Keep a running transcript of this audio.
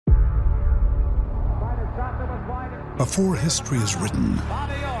Before history is written,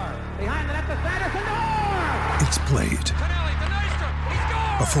 it's played.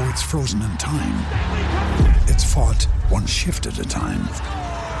 Before it's frozen in time, it's fought one shift at a time.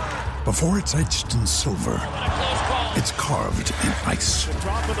 Before it's etched in silver, it's carved in ice.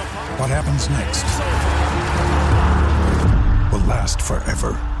 What happens next will last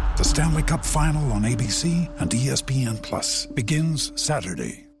forever. The Stanley Cup Final on ABC and ESPN Plus begins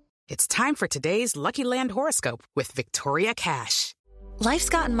Saturday. It's time for today's Lucky Land horoscope with Victoria Cash. Life's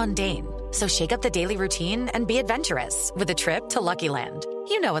gotten mundane, so shake up the daily routine and be adventurous with a trip to Lucky Land.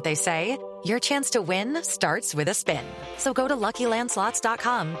 You know what they say. Your chance to win starts with a spin. So go to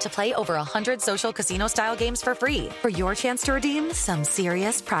LuckyLandSlots.com to play over 100 social casino-style games for free for your chance to redeem some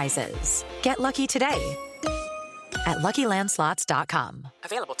serious prizes. Get lucky today at LuckyLandSlots.com.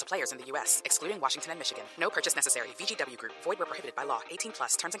 Available to players in the U.S., excluding Washington and Michigan. No purchase necessary. VGW Group. Void where prohibited by law. 18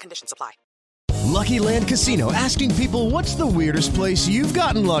 plus. Terms and conditions apply. Lucky Land Casino, asking people, what's the weirdest place you've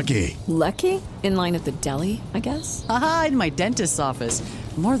gotten lucky? Lucky? In line at the deli, I guess? Aha, in my dentist's office.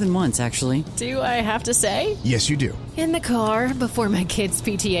 More than once, actually. Do I have to say? Yes, you do. In the car before my kids'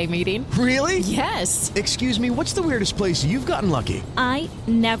 PTA meeting. Really? Yes. Excuse me, what's the weirdest place you've gotten lucky? I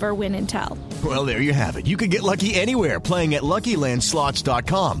never win and tell. Well, there you have it. You can get lucky anywhere, playing at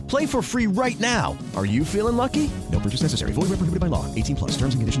LuckyLandSlots.com. Play for free right now. Are you feeling lucky? No purchase necessary. Void where prohibited by law. 18 plus.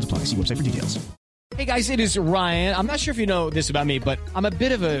 Terms and conditions apply. See website for details. Hey guys, it is Ryan. I'm not sure if you know this about me, but I'm a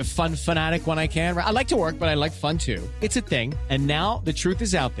bit of a fun fanatic when I can. I like to work, but I like fun too. It's a thing. And now the truth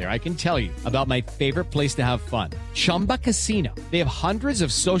is out there. I can tell you about my favorite place to have fun. Chumba Casino. They have hundreds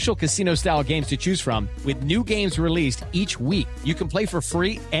of social casino style games to choose from with new games released each week. You can play for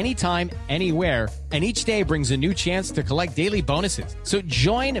free anytime, anywhere. And each day brings a new chance to collect daily bonuses. So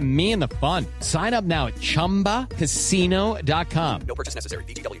join me in the fun. Sign up now at ChumbaCasino.com. No purchase necessary.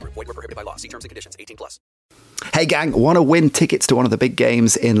 VGW Group. Void where prohibited by law. See terms and conditions. 18 plus. Hey gang, want to win tickets to one of the big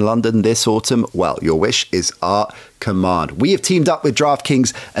games in London this autumn? Well, your wish is our command. We have teamed up with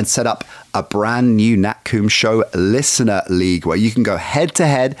DraftKings and set up a brand new Nat Coombs Show Listener League where you can go head to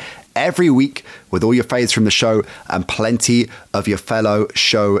head every week with all your faves from the show and plenty of your fellow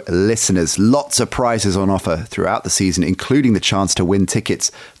show listeners. Lots of prizes on offer throughout the season, including the chance to win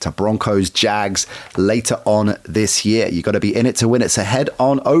tickets to Broncos Jags later on this year. You got to be in it to win it. So head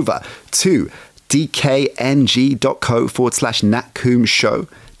on over to dkng.co/Nat Coombs Show,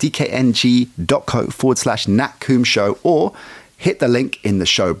 dkng.co/Nat Coombs Show, or hit the link in the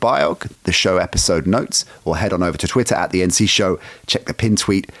show bio, the show episode notes, or head on over to Twitter at the NC Show. Check the pin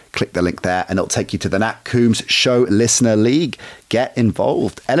tweet, click the link there, and it'll take you to the Nat Coombs Show Listener League. Get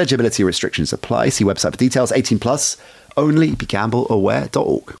involved. Eligibility restrictions apply. See website for details. 18 plus. Only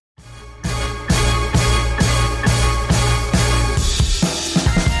begambleaware.org.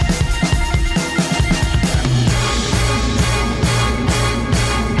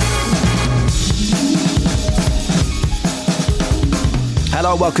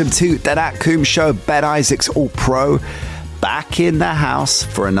 Hello, welcome to the Nat Coombs Show. Ben Isaacs, All Pro, back in the house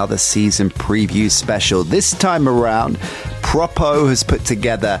for another season preview special. This time around, Propo has put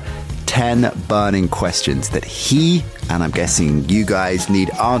together 10 burning questions that he, and I'm guessing you guys,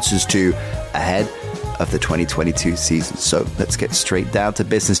 need answers to ahead of the 2022 season. So let's get straight down to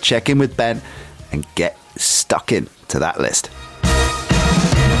business, check in with Ben, and get stuck into that list.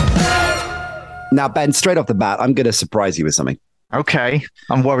 Now, Ben, straight off the bat, I'm going to surprise you with something. Okay,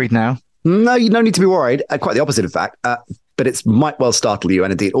 I'm worried now. No, you don't need to be worried. Quite the opposite, in fact. But it might well startle you,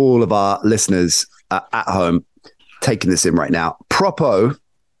 and indeed all of our listeners at home taking this in right now. Propo,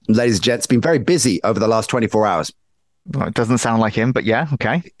 ladies and gents, been very busy over the last 24 hours. Well, it doesn't sound like him, but yeah,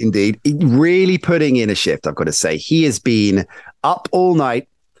 okay. Indeed. Really putting in a shift, I've got to say. He has been up all night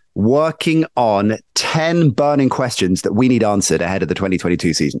working on 10 burning questions that we need answered ahead of the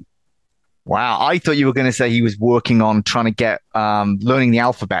 2022 season. Wow, I thought you were going to say he was working on trying to get learning the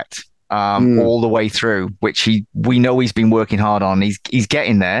alphabet all the way through, which we know he's been working hard on. He's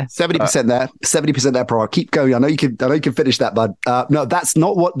getting there. 70% there, 70% there, Pro. Keep going. I know you can finish that, bud. No, that's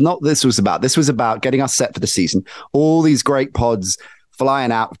not this was about. This was about getting us set for the season. All these great pods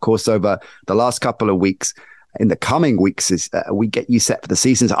flying out, of course, over the last couple of weeks. In the coming weeks, as we get you set for the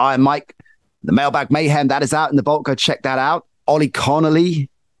season. So I am Mike. The Mailbag Mayhem, that is out in the vault. Go check that out. Ollie Connolly.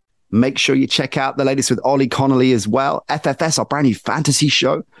 Make sure you check out the latest with Ollie Connolly as well. FFS, our brand new fantasy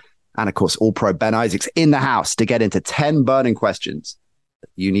show. And of course, All Pro Ben Isaacs in the house to get into 10 burning questions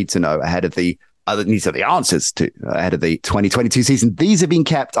you need to know ahead of the answers to ahead of the 2022 season. These have been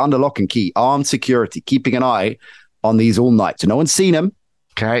kept under lock and key, armed security, keeping an eye on these all night. So no one's seen them.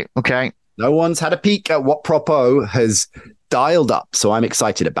 Okay. No one's had a peek at what Propo has dialed up. So I'm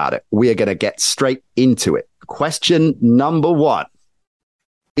excited about it. We are going to get straight into it. Question number 1.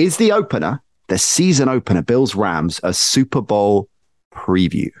 Is the opener, the season opener, Bills-Rams, a Super Bowl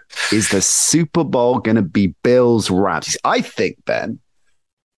preview? Is the Super Bowl going to be Bills-Rams? I think the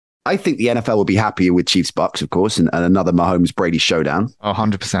NFL will be happier with Chiefs-Bucks, of course, and another Mahomes-Brady showdown.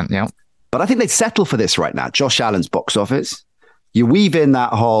 100%, yeah. But I think they'd settle for this right now. Josh Allen's box office. You weave in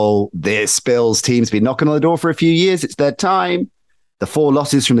that whole, this Bills team's been knocking on the door for a few years. It's their time. The 4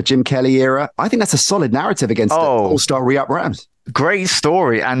 losses from the Jim Kelly era. I think that's a solid narrative against the all-star re-up Rams. Great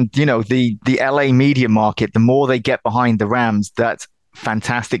story. And, the LA media market, the more they get behind the Rams, that's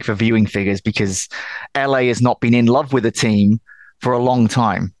fantastic for viewing figures because LA has not been in love with the team for a long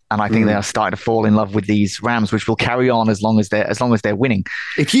time. And I think they are starting to fall in love with these Rams, which will carry on as long as they're winning.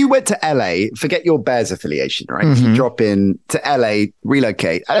 If you went to LA, forget your Bears affiliation, right? If you drop in to LA,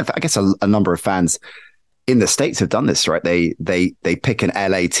 relocate, I guess a number of fans in the States have done this, right? They pick an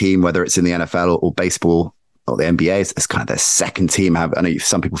LA team, whether it's in the NFL or baseball or the NBA. It's kind of their second team. I know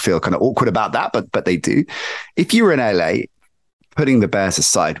some people feel kind of awkward about that, but they do. If you were in LA, putting the Bears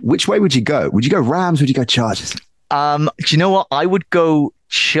aside, which way would you go? Would you go Rams? Would you go Chargers? Do you know what? I would go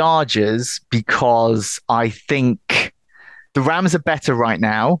Chargers because I think the Rams are better right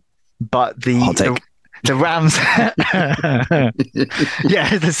now, but the Rams,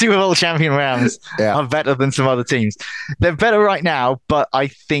 the Super Bowl champion Rams are better than some other teams. They're better right now, but I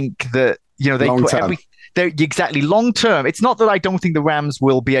think that they they're exactly long term. It's not that I don't think the Rams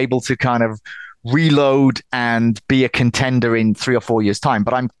will be able to kind of reload and be a contender in 3 or 4 years' time,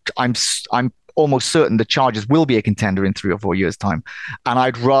 but I'm almost certain the Chargers will be a contender in 3 or 4 years' time, and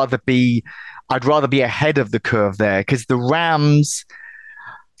I'd rather be ahead of the curve there because the Rams.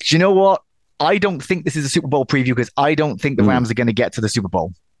 Do you know what? I don't think this is a Super Bowl preview because I don't think the Rams are going to get to the Super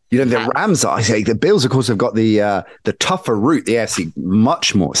Bowl. The Rams are. I say the Bills, of course, have got the tougher route. The AFC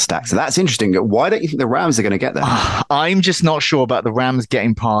much more stacked. So that's interesting. Why don't you think the Rams are going to get there? I'm just not sure about the Rams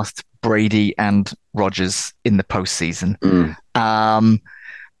getting past Brady and Rodgers in the postseason.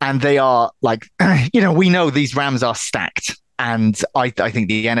 And they are we know these Rams are stacked. And I think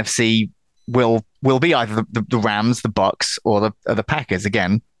the NFC will be either the Rams, the Bucks, or the Packers.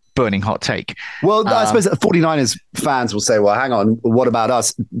 Again, burning hot take. Well, I suppose that 49ers fans will say, well, hang on, what about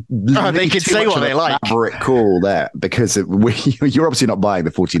us? They could say what they like. Maverick call there because you're obviously not buying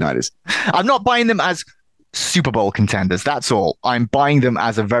the 49ers. I'm not buying them as Super Bowl contenders. That's all. I'm buying them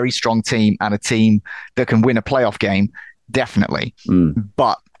as a very strong team and a team that can win a playoff game. Definitely.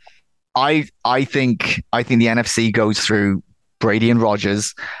 But I think the NFC goes through Brady and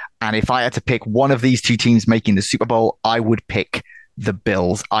Rodgers. And if I had to pick one of these two teams making the Super Bowl, I would pick the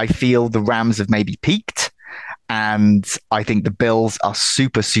Bills. I feel the Rams have maybe peaked, and I think the Bills are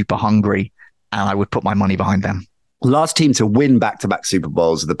super, super hungry, and I would put my money behind them. Last team to win back-to-back Super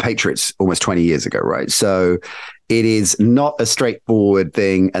Bowls, the Patriots, almost 20 years ago, right? So it is not a straightforward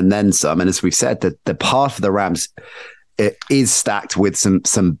thing, and then some. And as we've said, the path for the Rams is stacked with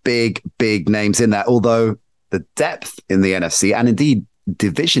some big, big names in there, although the depth in the NFC, and indeed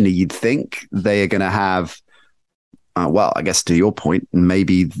divisionally, you'd think they are going to have I guess to your point,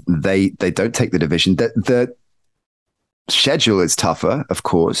 maybe they don't take the division. The schedule is tougher, of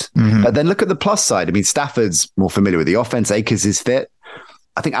course, but then look at the plus side. I mean, Stafford's more familiar with the offense. Akers is fit.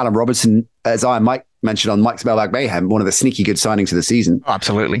 I think Allen Robinson, as Mike mentioned on Mike's Mailbag Mayhem, one of the sneaky good signings of the season.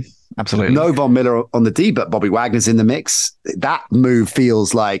 Absolutely. No Von Miller on the D, but Bobby Wagner's in the mix. That move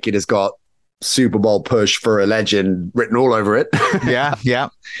feels like it has got Super Bowl push for a legend written all over it. Yeah.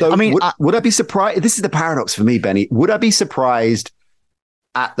 So I mean, would I be surprised? This is the paradox for me, Benny. Would I be surprised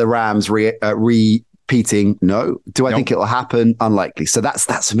at the Rams repeating? No. Do I think it'll happen? Unlikely. So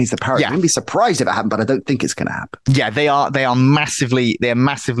that's for me the paradox. I wouldn't be surprised if it happened, but I don't think it's going to happen. Yeah, they are massively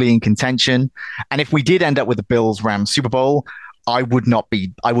in contention. And if we did end up with the Bills Rams Super Bowl, I would not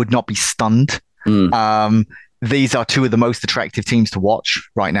be stunned. These are two of the most attractive teams to watch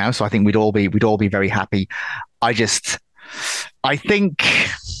right now, so I think we'd all be very happy. I think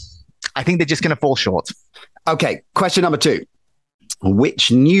they're just going to fall short. Okay, question number 2.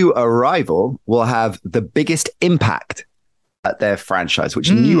 Which new arrival will have the biggest impact at their franchise? Which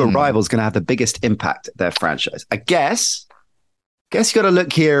new arrival is going to have the biggest impact at their franchise? I guess you got to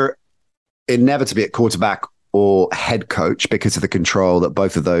look here inevitably at quarterback or head coach because of the control that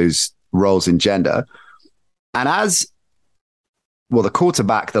both of those roles engender. And as well, the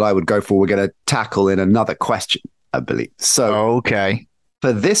quarterback that I would go for, we're going to tackle in another question, I believe. So, okay,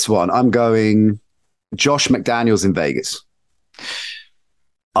 for this one, I'm going Josh McDaniels in Vegas.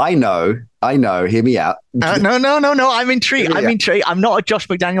 I know. Hear me out. No. I'm intrigued. I'm not a Josh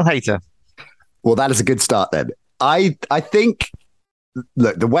McDaniel hater. Well, that is a good start then. I think.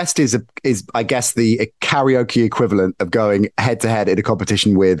 Look, the West is I guess the karaoke equivalent of going head to head in a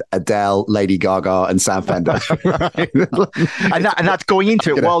competition with Adele, Lady Gaga, and Sam Fender. and that's going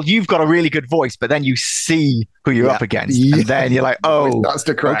into it. Well, you've got a really good voice, but then you see who you're up against, and then you're like, oh, that's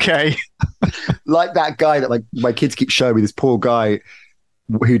the crack. Okay. Like that guy that my kids keep showing me, this poor guy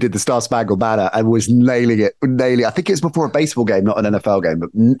who did the Star Spangled Banner and was nailing it. I think it was before a baseball game, not an NFL game, but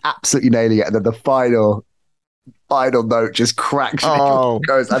absolutely nailing it. And then the final note just cracks.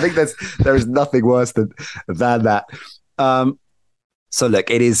 Goes. I think there is nothing worse than that. So look,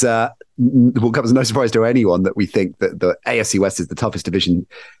 it is will come as no surprise to anyone that we think that the AFC West is the toughest division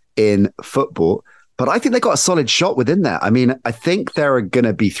in football. But I think they got a solid shot within that. I mean, I think there are going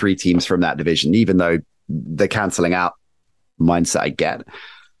to be 3 teams from that division, even though the cancelling out mindset I get.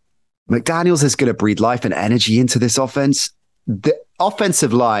 McDaniels is going to breathe life and energy into this offense. The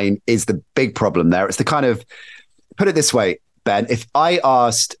offensive line is the big problem there. It's the kind of, put it this way, Ben, if I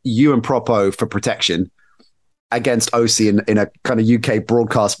asked you and Propo for protection against OC in a kind of UK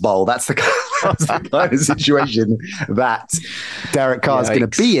broadcast bowl, that's the kind of situation that Derek Carr is going to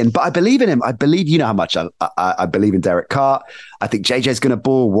be in. But I believe in him. I believe, you know how much I believe in Derek Carr. I think JJ's going to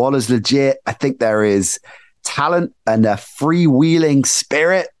ball. Waller's legit. I think there is talent and a freewheeling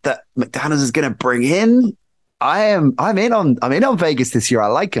spirit that McDaniels is going to bring in. I'm in on Vegas this year. I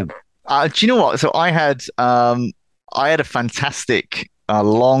like him. Do you know what? So I had a fantastic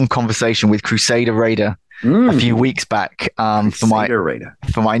long conversation with Crusader Raider a few weeks back for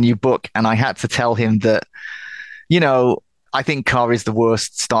my new book, and I had to tell him that, I think Carr is the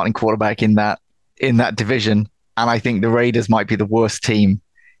worst starting quarterback in that division, and I think the Raiders might be the worst team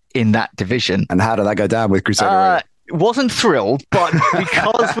in that division. And how did that go down with Crusader Raider? Wasn't thrilled, but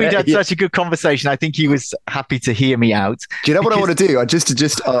because we had such a good conversation, I think he was happy to hear me out. Do you know what I want to do?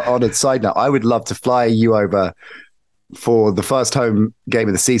 Just on a side note, I would love to fly you over for the first home game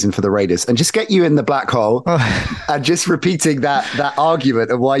of the season for the Raiders and just get you in the black hole and just repeating that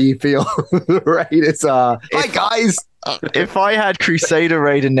argument of why you feel the Raiders are. Hi, guys. If I had Crusader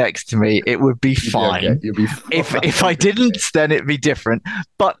Raider next to me, it would be fine. You'd be fine. If I didn't, then it'd be different.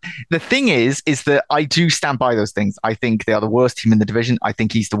 But the thing is that I do stand by those things. I think they are the worst team in the division. I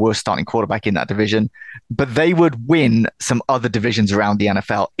think he's the worst starting quarterback in that division. But they would win some other divisions around the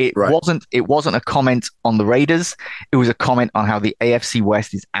NFL. It wasn't a comment on the Raiders. It was a comment on how the AFC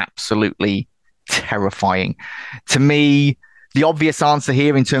West is absolutely terrifying. To me, the obvious answer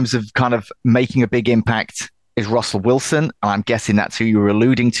here in terms of kind of making a big impact is Russell Wilson. And I'm guessing that's who you were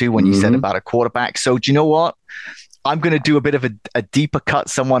alluding to when you said about a quarterback. So do you know what? I'm going to do a bit of a deeper cut.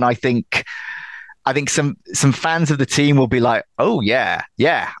 Someone I think some fans of the team will be like, oh yeah,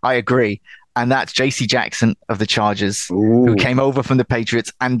 I agree. And that's JC Jackson of the Chargers, who came over from the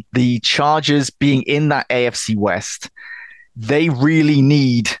Patriots. And the Chargers being in that AFC West, they really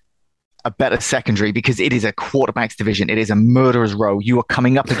need a better secondary because it is a quarterback's division. It is a murderer's row. You are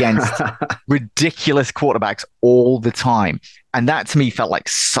coming up against ridiculous quarterbacks all the time. And that to me felt like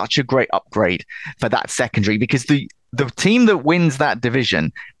such a great upgrade for that secondary because the team that wins that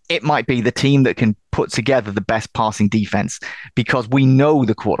division, it might be the team that can put together the best passing defense because we know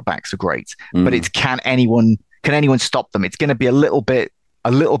the quarterbacks are great, but it's can anyone stop them? It's going to be a little bit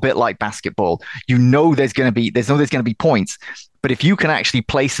like basketball. There's going to be points, but if you can actually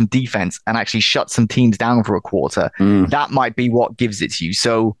play some defense and actually shut some teams down for a quarter, that might be what gives it to you.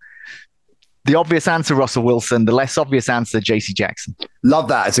 So the obvious answer, Russell Wilson. The less obvious answer, JC Jackson. Love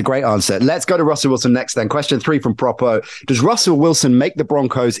that. It's a great answer. Let's go to Russell Wilson next then. Question 3 from Propo. Does Russell Wilson make the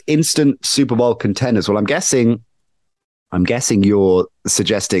Broncos instant Super Bowl contenders? Well, I'm guessing you're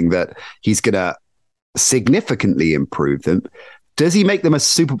suggesting that he's going to significantly improve them. Does he make them a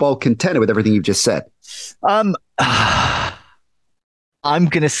Super Bowl contender with everything you've just said? I'm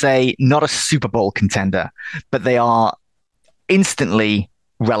going to say not a Super Bowl contender, but they are instantly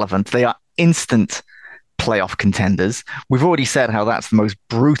relevant. They are instant playoff contenders. We've already said how that's the most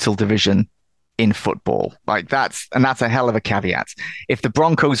brutal division in football. That's a hell of a caveat. If the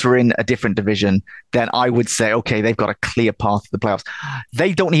Broncos were in a different division, then I would say, okay, they've got a clear path to the playoffs.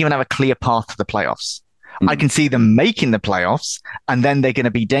 They don't even have a clear path to the playoffs. I can see them making the playoffs, and then they're going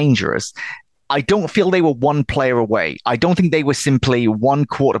to be dangerous. I don't feel they were one player away. I don't think they were simply one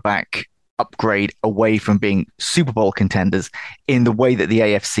quarterback upgrade away from being Super Bowl contenders in the way that the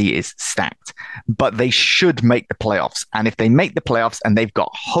AFC is stacked. But they should make the playoffs. And if they make the playoffs and they've got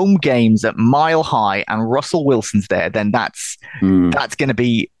home games at Mile High and Russell Wilson's there, then that's going to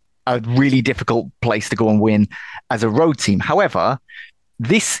be a really difficult place to go and win as a road team. However,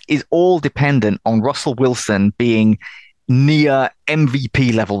 this is all dependent on Russell Wilson being near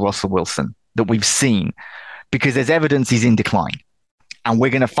MVP level Russell Wilson that we've seen, because there's evidence he's in decline. And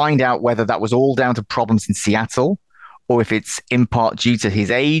we're going to find out whether that was all down to problems in Seattle or if it's in part due to his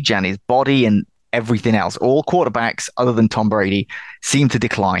age and his body and everything else. All quarterbacks other than Tom Brady seem to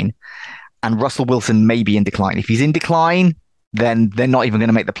decline, and Russell Wilson may be in decline. If he's in decline, then they're not even going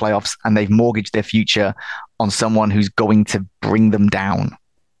to make the playoffs, and they've mortgaged their future on someone who's going to bring them down.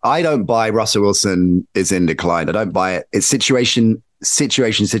 I don't buy Russell Wilson is in decline. I don't buy it. It's situation,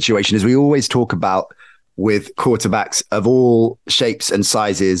 as we always talk about with quarterbacks of all shapes and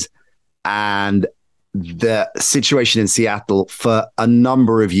sizes. And the situation in Seattle for a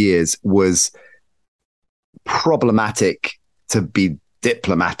number of years was problematic, to be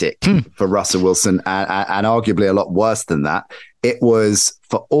diplomatic, for Russell Wilson, and arguably a lot worse than that. It was,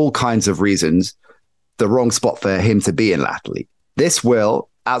 for all kinds of reasons, the wrong spot for him to be in latterly. This will,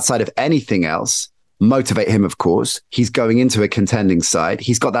 outside of anything else, motivate him, of course. He's going into a contending side.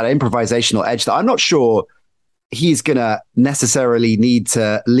 He's got that improvisational edge that I'm not sure he's going to necessarily need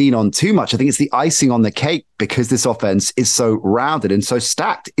to lean on too much. I think it's the icing on the cake because this offense is so rounded and so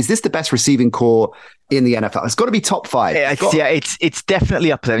stacked. Is this the best receiving core in the NFL? It's got to be top 5. It's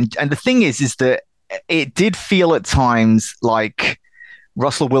definitely up there. And the thing is that it did feel at times like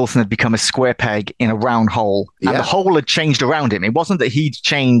Russell Wilson had become a square peg in a round hole, and the hole had changed around him. It wasn't that he'd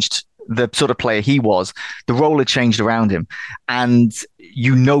changed the sort of player he was. The role had changed around him. And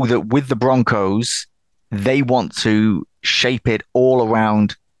you know that with the Broncos, they want to shape it all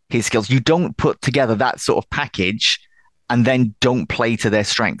around his skills. You don't put together that sort of package and then don't play to their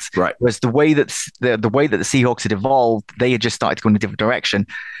strengths. Right. Whereas the way that the Seahawks had evolved, they had just started to go in a different direction.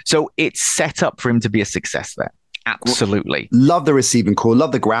 So it's set up for him to be a success there. Absolutely. Love the receiving core,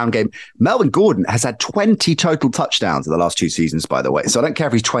 love the ground game. Melvin Gordon has had 20 total touchdowns in the last 2 seasons, by the way. So I don't care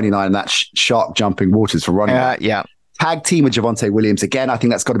if he's 29 in that shark jumping waters for running back. Yeah. Tag team with Javonte Williams. Again, I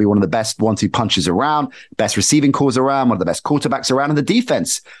think that's got to be one of the best 1-2 punches around, best receiving cores around, one of the best quarterbacks around. And the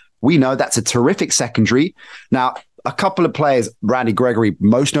defense, we know that's a terrific secondary. Now, a couple of players, Randy Gregory,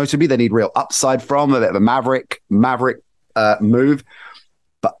 most notably, they need real upside from, a bit of a maverick move.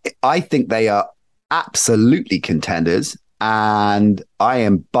 But I think they are absolutely contenders, and I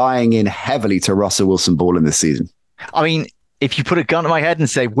am buying in heavily to Russell Wilson balling this season. I mean, if you put a gun to my head and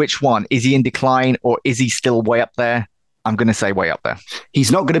say which one, is he in decline or is he still way up there? I'm going to say way up there.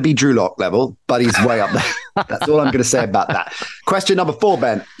 He's not going to be Drew Lock level, but he's way up there. That's all I'm going to say about that. Question number 4,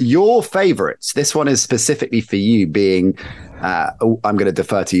 Ben. Your favorites. This one is specifically for you, being, I'm going to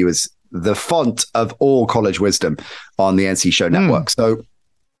defer to you as the font of all college wisdom on the NC Show Network. So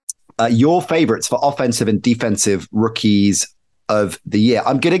your favorites for offensive and defensive rookies of the year.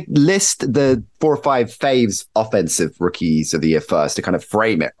 I'm going to list the 4 or 5 faves offensive rookies of the year first to kind of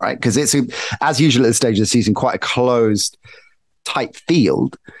frame it, right? Because it's, as usual at this stage of the season, quite a closed, tight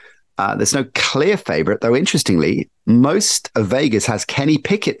field. There's no clear favorite, though. Interestingly, most of Vegas has Kenny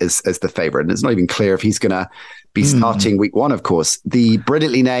Pickett as the favorite, and it's not even clear if he's going to be starting week 1, of course. The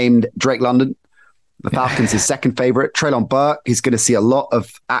brilliantly named Drake London, the Falcons' his second favorite. Treylon Burke, he's going to see a lot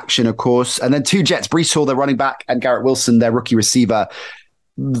of action, of course. And then 2 Jets, Breece Hall, their running back, and Garrett Wilson, their rookie receiver.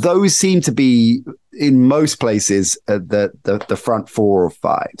 Those seem to be, in most places, the front 4 or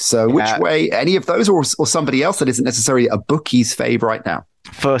 5. So which way, any of those or somebody else that isn't necessarily a bookie's fave right now?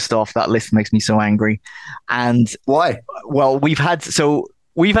 First off, that list makes me so angry. And why? Well, we've had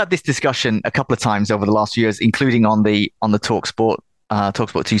this discussion a couple of times over the last few years, including on the TalkSport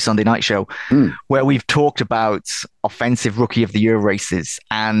 2 Sunday night show, where we've talked about offensive rookie of the year races.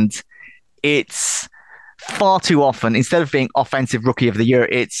 And it's far too often, instead of being offensive rookie of the year,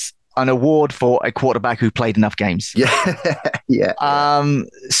 it's an award for a quarterback who played enough games. Yeah.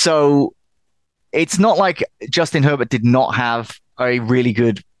 So it's not like Justin Herbert did not have a really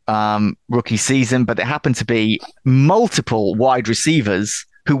good rookie season, but there happened to be multiple wide receivers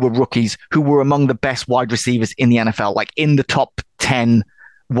who were rookies, who were among the best wide receivers in the NFL, like in the top 10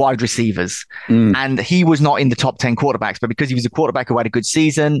 wide receivers. And he was not in the top 10 quarterbacks, but because he was a quarterback who had a good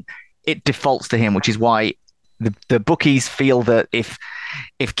season, it defaults to him, which is why the bookies feel that if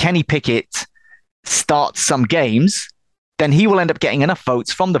Kenny Pickett starts some games, then he will end up getting enough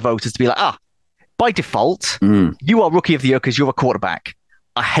votes from the voters to be like, by default, you are rookie of the year because you're a quarterback.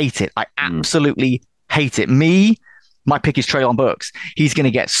 I hate it. I absolutely hate it. My pick is Treylon Burks. He's going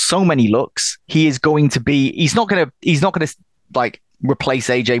to get so many looks. He is going to be, he's not going to like replace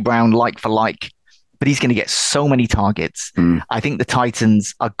AJ Brown like for like, but he's going to get so many targets. I think the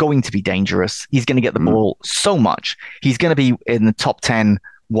Titans are going to be dangerous. He's going to get the ball so much. He's going to be in the top 10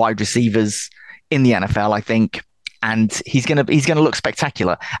 wide receivers in the NFL, I think. And he's going to look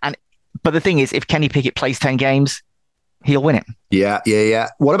spectacular. But the thing is, if Kenny Pickett plays 10 games, he'll win it. Yeah.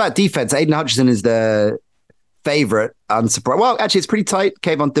 What about defense? Aiden Hutchinson is the favorite, unsurprised. Well, actually, it's pretty tight.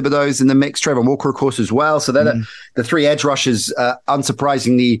 Kayvon Thibodeau's in the mix. Trayvon Walker, of course, as well. So they're the three edge rushers.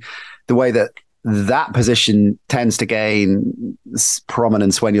 Unsurprisingly, the way that position tends to gain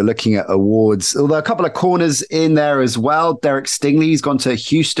prominence when you're looking at awards. Although a couple of corners in there as well. Derek Stingley's gone to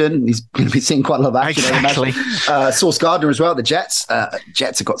Houston. He's going to be seeing quite a lot of action. Exactly. Sauce Gardner as well. The Jets.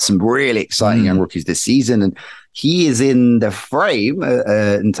 Jets have got some really exciting young rookies this season, and he is in the frame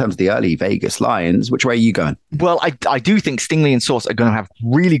in terms of the early Vegas Lions. Which way are you going? Well, I do think Stingley and Sauce are going to have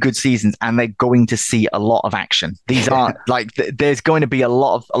really good seasons, and they're going to see a lot of action. These aren't there's going to be a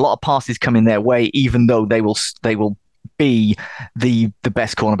lot of passes coming their way, even though they will be the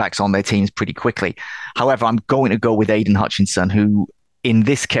best cornerbacks on their teams pretty quickly. However, I'm going to go with Aiden Hutchinson, who in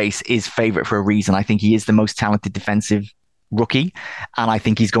this case is favorite for a reason. I think he is the most talented defensive rookie, and I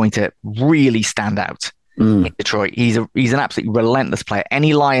think he's going to really stand out. In Detroit. He's an absolutely relentless player.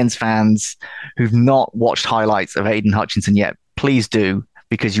 Any Lions fans who've not watched highlights of Aiden Hutchinson yet, please do,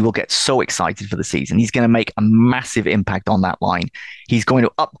 because you will get so excited for the season. He's going to make a massive impact on that line. He's going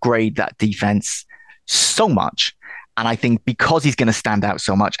to upgrade that defense so much. And I think because he's going to stand out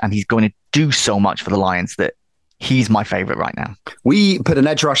so much and he's going to do so much for the Lions, that he's my favorite right now. We put an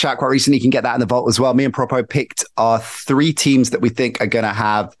edge rush out quite recently. You can get that in the vault as well. Me and Propo picked our three teams that we think are going to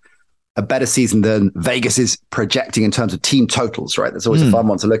have a better season than Vegas is projecting in terms of team totals, right? That's always a fun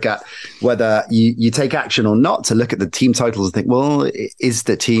one to look at, whether you take action or not, to look at the team totals and think, well, is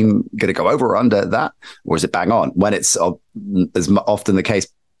the team going to go over or under that? Or is it bang on? When it's as often the case,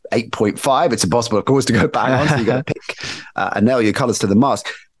 8.5, it's impossible, of course, to go bang on. So you got to pick and nail your colors to the mast.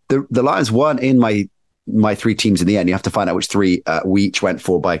 The Lions weren't in my three teams in the end. You have to find out which three we each went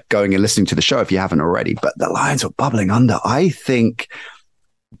for by going and listening to the show if you haven't already. But the Lions were bubbling under, I think,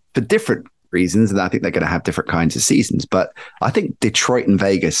 for different reasons, and I think they're going to have different kinds of seasons. But I think Detroit and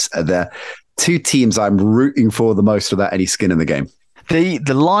Vegas are the two teams I'm rooting for the most without any skin in the game. The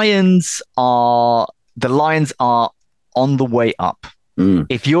Lions are on the way up.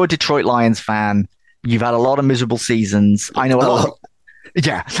 If you're a Detroit Lions fan, you've had a lot of miserable seasons. I know a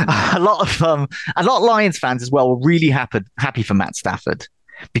lot of Lions fans as well were really happy for Matt Stafford,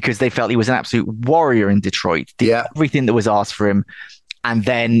 because they felt he was an absolute warrior in Detroit. Did everything that was asked for him. And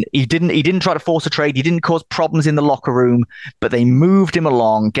then he didn't try to force a trade. He didn't cause problems in the locker room, but they moved him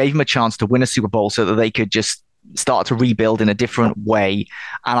along, gave him a chance to win a Super Bowl so that they could just start to rebuild in a different way.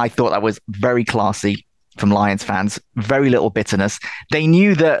 And I thought that was very classy from Lions fans. Very little bitterness. They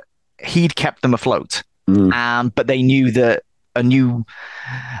knew that he'd kept them afloat, but they knew that a new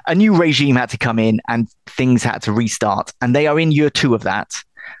regime had to come in and things had to restart. And they are in year 2 of that.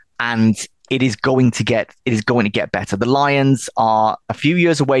 And it is going to get better. The Lions are a few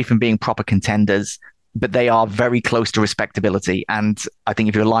years away from being proper contenders, but they are very close to respectability. And I think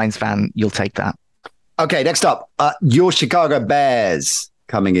if you're a Lions fan, you'll take that. Okay, next up, your Chicago Bears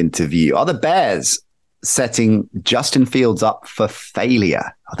coming into view. Are the Bears setting Justin Fields up for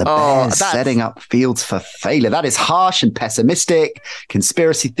failure? Are the Bears setting up Fields for failure? That is harsh and pessimistic.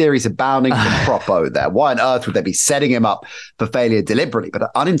 Conspiracy theories abounding from Propo there. Why on earth would they be setting him up for failure deliberately, but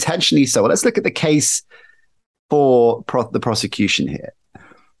unintentionally so? Well, let's look at the case for the prosecution here.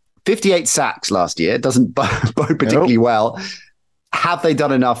 58 sacks last year. Doesn't bode particularly well. Have they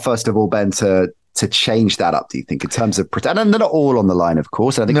done enough, first of all, Ben, to change that up, do you think, in terms of protect? And they're not all on the line, of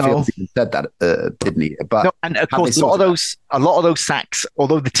course. I think Fields even said that, didn't he? But and of course, a lot of those sacks,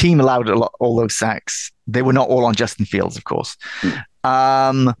 although the team allowed all those sacks, they were not all on Justin Fields, of course.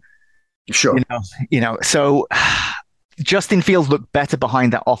 Sure. So Justin Fields looked better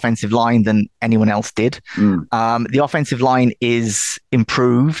behind that offensive line than anyone else did. The offensive line is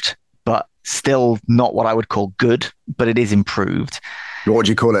improved, but still not what I would call good, but it is improved. What would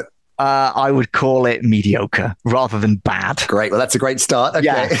you call it? I would call it mediocre rather than bad. Great. Well, that's a great start.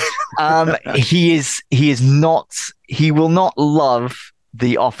 Okay. Yeah. He will not love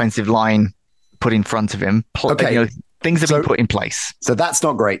the offensive line put in front of him. Okay. Things have been put in place. So that's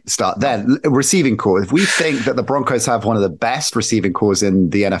not great start. Then receiving core. If we think that the Broncos have one of the best receiving cores in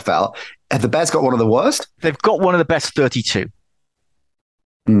the NFL, have the Bears got one of the worst? They've got one of the best 32.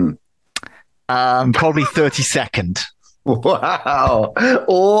 Probably 32nd. Wow.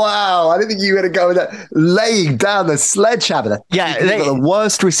 I didn't think you were going to go with that. Laying down the sledgehammer. Yeah. They've got the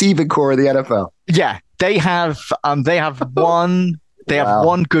worst receiving core in the NFL. Yeah. They have one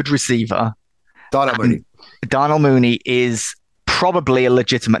good receiver. Darnell Mooney is probably a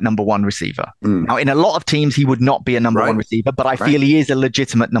legitimate number 1 receiver. Now, in a lot of teams, he would not be a number 1 receiver, but I feel he is a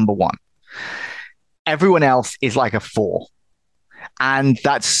legitimate number 1. Everyone else is like a 4. And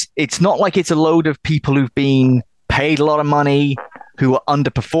it's not like it's a load of people who've been paid a lot of money who are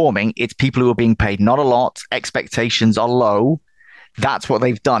underperforming. It's people who are being paid not a lot. Expectations are low. That's what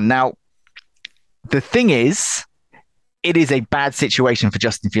they've done. Now, the thing is, it is a bad situation for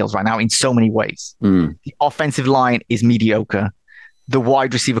Justin Fields right now in so many ways. The offensive line is mediocre. The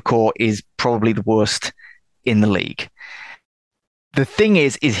wide receiver core is probably the worst in the league. The thing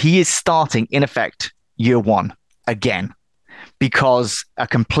is he is starting, in effect, year one again, because a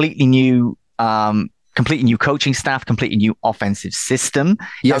completely new coaching staff, completely new offensive system.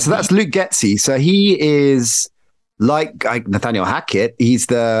 Yeah, so that's Luke Getsy. So he is like Nathaniel Hackett. He's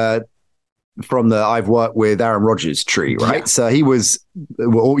from the I've worked with Aaron Rodgers tree, right? Yeah. So he was,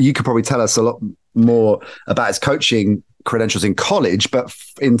 well, you could probably tell us a lot more about his coaching credentials in college, but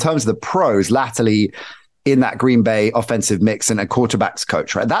in terms of the pros, latterly in that Green Bay offensive mix and a quarterback's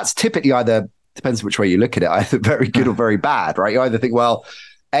coach, right? That's typically either, depends which way you look at it, either very good or very bad, right? You either think, well,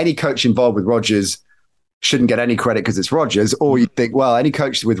 any coach involved with Rodgers shouldn't get any credit because it's Rodgers, or you think, well, any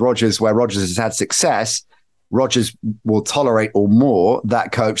coach with Rodgers where Rodgers has had success, Rodgers will tolerate or more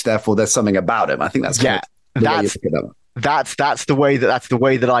that coach. Therefore, there's something about him. I think that's that's the way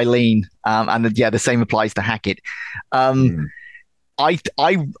that I lean. The same applies to Hackett. I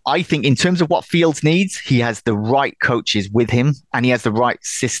think in terms of what Fields needs, he has the right coaches with him and he has the right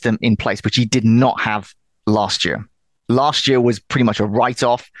system in place, which he did not have last year. Last year was pretty much a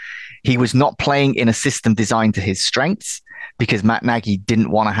write-off. He was not playing in a system designed to his strengths because Matt Nagy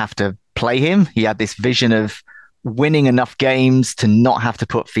didn't want to have to play him. He had this vision of winning enough games to not have to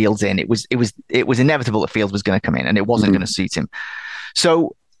put Fields in. It was inevitable that Fields was going to come in and it wasn't going to suit him.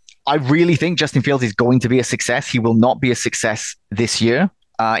 So I really think Justin Fields is going to be a success. He will not be a success this year.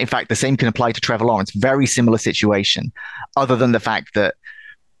 In fact, the same can apply to Trevor Lawrence. Very similar situation, other than the fact that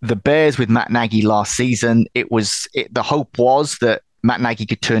the Bears with Matt Nagy last season, the hope was that Matt Nagy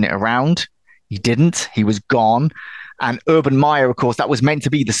could turn it around. He didn't. He was gone. And Urban Meyer, of course, that was meant to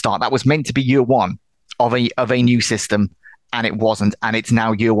be the start. That was meant to be year one of a new system, and it wasn't. And it's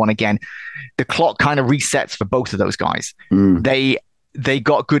now year one again. The clock kind of resets for both of those guys. They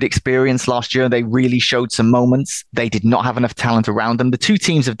got good experience last year. They really showed some moments. They did not have enough talent around them. The two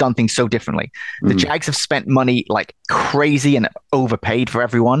teams have done things so differently. The Jags have spent money like crazy and overpaid for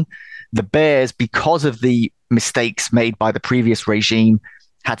everyone. The Bears, because of the mistakes made by the previous regime,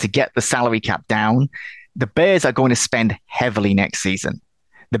 had to get the salary cap down. The Bears are going to spend heavily next season.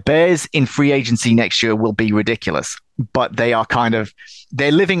 The Bears in free agency next year will be ridiculous, but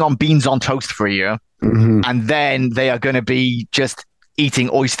they're living on beans on toast for a year. And then they are going to be just eating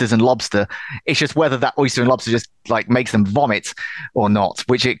oysters and lobster. It's just whether that oyster and lobster just like makes them vomit or not,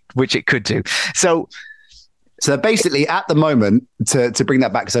 which it could do. So basically at the moment, to bring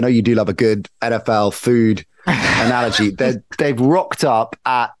that back, because I know you do love a good NFL food analogy, they've rocked up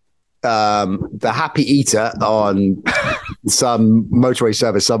at the Happy Eater on some motorway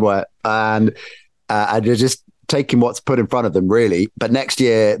service somewhere, and they're just taking what's put in front of them, really. But next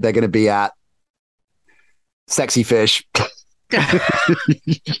year they're going to be at Sexy Fish.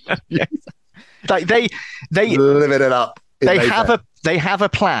 Like they living it up. They have a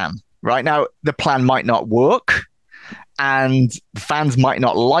plan right now. The plan might not work, and fans might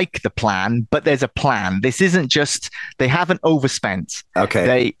not like the plan, but there's a plan. This isn't just, they haven't overspent.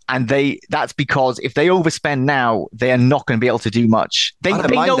 Okay. That's because if they overspend now, they are not going to be able to do much.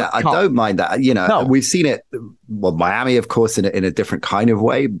 I don't mind that. You know, We've seen it. Well, Miami, of course, in a different kind of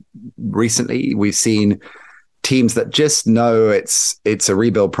way. Recently, we've seen teams that just know it's a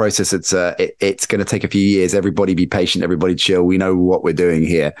rebuild process. It's going to take a few years. Everybody be patient. Everybody chill. We know what we're doing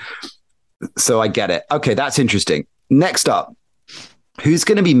here. So I get it. Okay, that's interesting. Next up, who's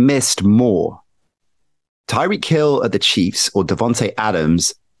going to be missed more? Tyreek Hill at the Chiefs or Devontae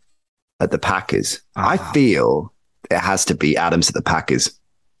Adams at the Packers? I feel it has to be Adams at the Packers.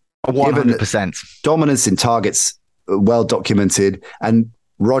 100%. Dominance in targets, well documented, and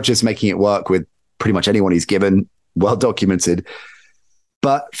Rodgers making it work with pretty much anyone he's given, well documented.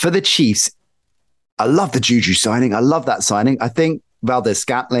 But for the Chiefs, I love the Juju signing. I love that signing. I think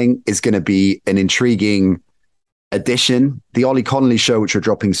Valdez-Scantling is going to be an intriguing addition. The Ollie Connolly show, which we're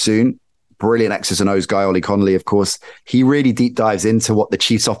dropping soon, brilliant X's and O's guy, Ollie Connolly, of course. He really deep dives into what the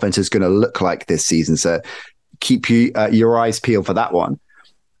Chiefs offense is going to look like this season. So keep your eyes peeled for that one,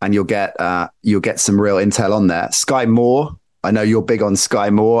 and you'll get some real intel on there. Sky Moore, I know you're big on Sky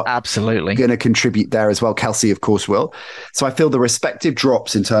Moore. Absolutely. Going to contribute there as well. Kelsey, of course, will. So I feel the respective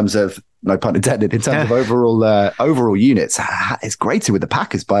drops in terms of, no pun intended, in terms of overall units, it's greater with the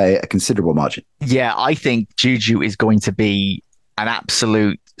Packers by a considerable margin. Yeah, I think Juju is going to be an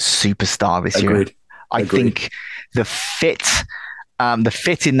absolute superstar this year. I think the fit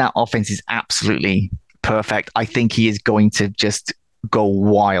in that offense is absolutely perfect. I think he is going to just go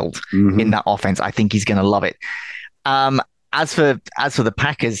wild in that offense. I think he's going to love it. As for the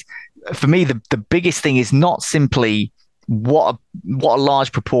Packers, for me, the biggest thing is not simply what a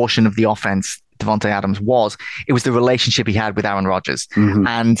large proportion of the offense Davante Adams was. It was the relationship he had with Aaron Rodgers.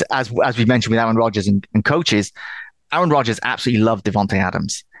 And as we mentioned with Aaron Rodgers and coaches, Aaron Rodgers absolutely loved Davante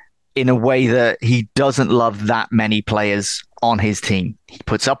Adams in a way that he doesn't love that many players on his team. He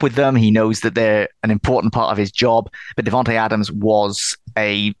puts up with them. He knows that they're an important part of his job. But Davante Adams was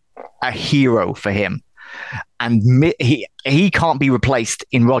a hero for him. And he can't be replaced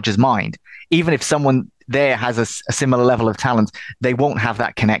in Rodgers' mind. Even if someone there has a similar level of talent, they won't have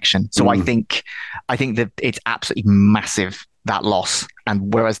that connection. So I think that it's absolutely massive, that loss.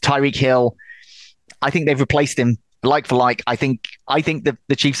 And whereas Tyreek Hill, I think they've replaced him like for like. I think that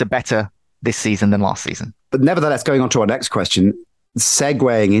the Chiefs are better this season than last season. But nevertheless, going on to our next question,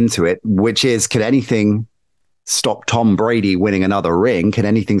 segueing into it, which is, can anything stop Tom Brady winning another ring? Can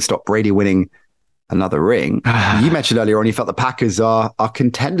anything stop Brady winning another ring? You mentioned earlier on you felt the Packers are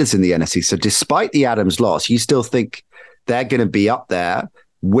contenders in the NFC. So despite the Adams loss, you still think they're going to be up there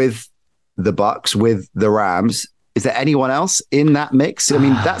with the Bucs, with the Rams. Is there anyone else in that mix? I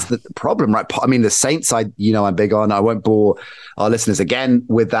mean, that's the problem, right? I mean, the Saints, I'm big on. I won't bore our listeners again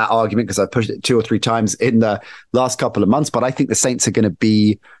with that argument because I've pushed it 2 or 3 times in the last couple of months, but I think the Saints are going to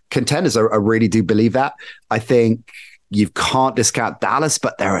be contenders. I really do believe that. I think you can't discount Dallas,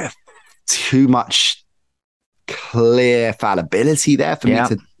 but there are too much clear fallibility there for me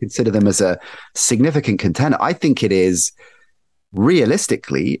to consider them as a significant contender. I think it is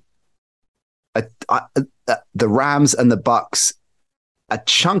realistically the Rams and the Bucs a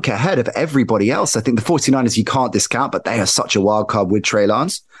chunk ahead of everybody else. I think the 49ers you can't discount, but they are such a wild card with Trey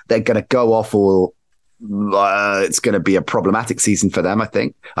Lance. They're going to go off all. It's going to be a problematic season for them, I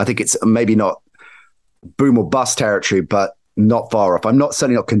think. I think it's maybe not boom or bust territory, but not far off. I'm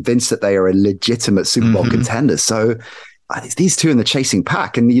certainly not convinced that they are a legitimate Super Bowl contender. So it's these two in the chasing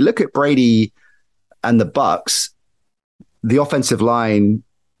pack. And you look at Brady and the Bucs, the offensive line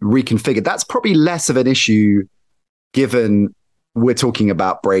reconfigured. That's probably less of an issue given we're talking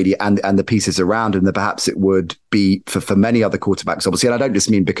about Brady and the pieces around him than perhaps it would be for many other quarterbacks, obviously. And I don't just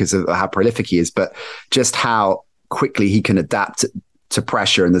mean because of how prolific he is, but just how quickly he can adapt to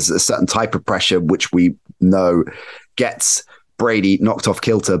pressure. And there's a certain type of pressure which we know gets Brady knocked off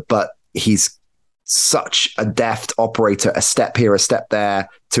kilter, but he's such a deft operator, a step here, a step there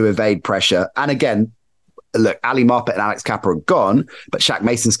to evade pressure. And again, look, Ali Marpet and Alex Kappa are gone, but Shaq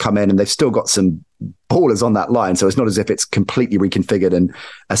Mason's come in and they've still got some ballers on that line. So it's not as if it's completely reconfigured and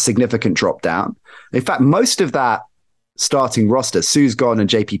a significant drop down. In fact, most of that starting roster, Sue's gone and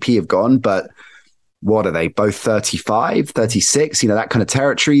JPP have gone, but what are they? Both 35, 36, that kind of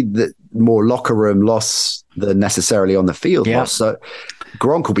territory, that more locker room loss than necessarily on the field loss. So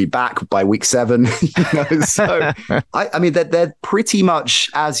Gronk will be back by week 7. So I mean, they're pretty much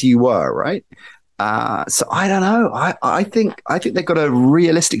as you were, right? So I don't know. I think they've got a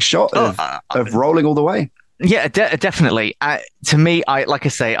realistic shot of rolling all the way. Yeah, definitely. To me, like I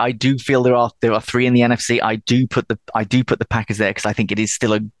say, I do feel there are 3 in the NFC. I do put the Packers there because I think it is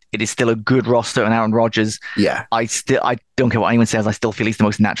still a good roster, and Aaron Rodgers. Yeah, I don't care what anyone says. I still feel he's the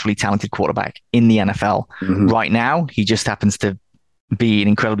most naturally talented quarterback in the NFL right now. He just happens to be an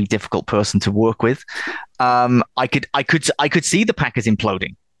incredibly difficult person to work with. I could see the Packers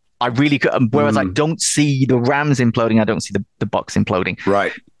imploding. I really could. Whereas I don't see the Rams imploding, I don't see the Bucs imploding.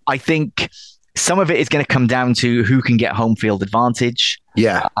 Right. I think some of it is going to come down to who can get home field advantage.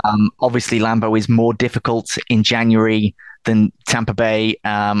 Yeah. Obviously, Lambeau is more difficult in January than Tampa Bay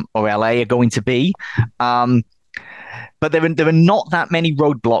or LA are going to be. But there are not that many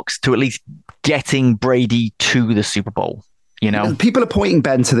roadblocks to at least getting Brady to the Super Bowl. People are pointing,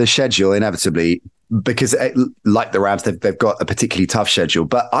 Ben, to the schedule inevitably because, like the Rams, they've got a particularly tough schedule.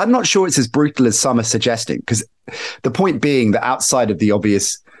 But I'm not sure it's as brutal as some are suggesting. Because the point being that outside of the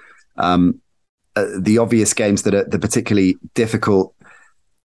obvious games that are particularly difficult,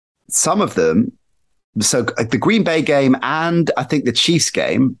 some of them. So the Green Bay game and I think the Chiefs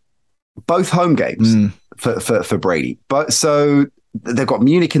game, both home games for Brady. But so they've got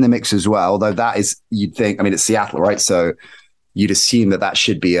Munich in the mix as well. Although that is, you'd think, I mean, it's Seattle, right? So you'd assume that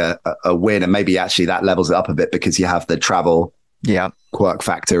should be a win, and maybe actually that levels it up a bit because you have the travel quirk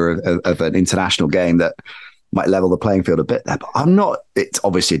factor of an international game that might level the playing field a bit there. But it's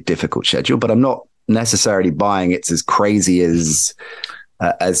obviously a difficult schedule, but I'm not necessarily buying it's as crazy as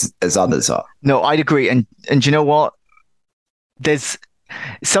others are. No, I'd agree. And you know what? There's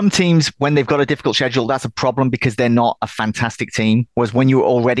some teams, when they've got a difficult schedule, that's a problem because they're not a fantastic team. Whereas when you're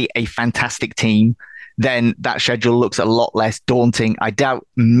already a fantastic team, then that schedule looks a lot less daunting. I doubt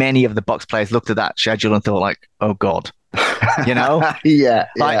many of the Bucks players looked at that schedule and thought like, "Oh God," you know?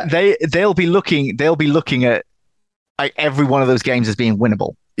 Like they'll be looking at like every one of those games as being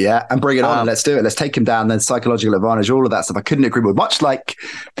winnable. Yeah, and bring it on. Let's do it. Let's take him down. Then psychological advantage, all of that stuff. I couldn't agree more. Much like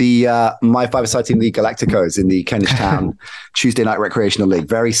the my five-a-side team, the Galacticos in the Kentish Town Tuesday Night Recreational League.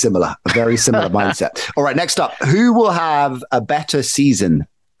 Very similar mindset. All right, next up, who will have a better season?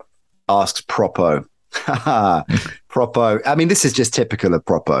 Asks Propo. Propo. I mean, this is just typical of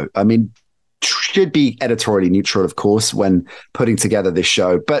Propo. I mean, should be editorially neutral, of course, when putting together this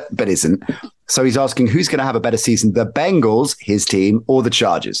show, but isn't. So he's asking who's going to have a better season, the Bengals, his team, or the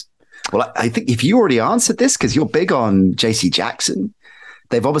Chargers? Well, I think if you already answered this, because you're big on JC Jackson,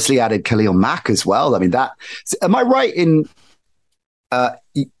 they've obviously added Khalil Mack as well. I mean, am I right in,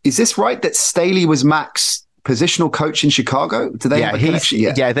 is this right that Staley was Mack's positional coach in Chicago? Do they have a connection?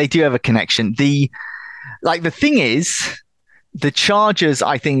 Yeah, they do have a connection. The thing is, the Chargers,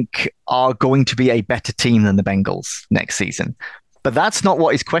 I think, are going to be a better team than the Bengals next season. But that's not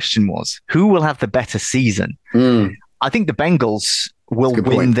what his question was. Who will have the better season? I think the Bengals will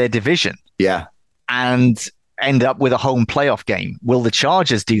win their division. Yeah. And end up with a home playoff game. Will the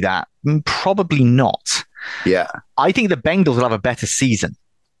Chargers do that? Probably not. Yeah. I think the Bengals will have a better season.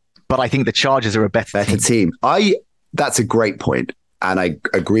 But I think the Chargers are a better team. That's a great point. And I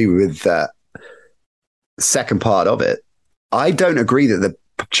agree with the second part of it. I don't agree that the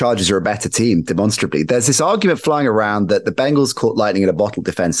Chargers are a better team, demonstrably. There's this argument flying around that the Bengals caught lightning in a bottle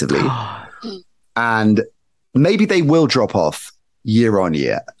defensively, and maybe they will drop off year on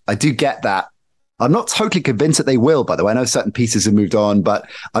year. I do get that. I'm not totally convinced that they will, by the way. I know certain pieces have moved on, but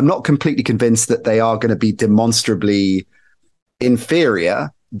I'm not completely convinced that they are going to be demonstrably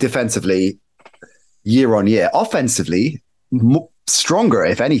inferior defensively year on year. Offensively, stronger,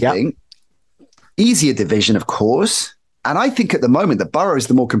 if anything. Yep. Easier division, of course. And I think at the moment that Burrow is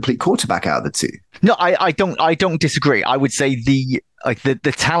the more complete quarterback out of the two. No, I don't disagree. I would say the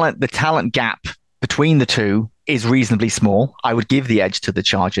talent gap between the two is reasonably small. I would give the edge to the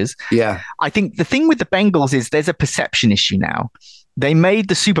Chargers. Yeah. I think the thing with the Bengals is there's a perception issue now. They made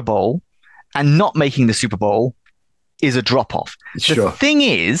the Super Bowl, and not making the Super Bowl is a drop-off. Sure. The thing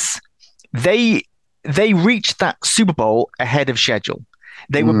is, they reached that Super Bowl ahead of schedule.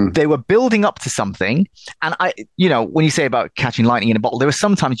 They were building up to something. And when you say about catching lightning in a bottle, there are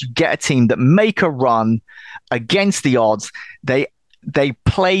sometimes you get a team that make a run against the odds. They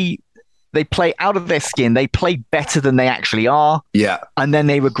play out of their skin. They play better than they actually are. Yeah. And then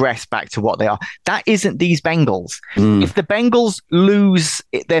they regress back to what they are. That isn't these Bengals. If the Bengals lose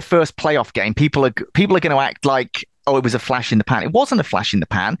their first playoff game, people are going to act like, oh, it was a flash in the pan. It wasn't a flash in the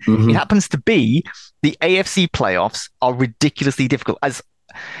pan. It happens to be the AFC playoffs are ridiculously difficult. As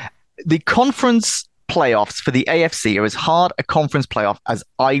the conference playoffs for the AFC are as hard a conference playoff as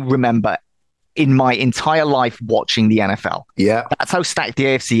I remember in my entire life watching the NFL. Yeah. That's how stacked the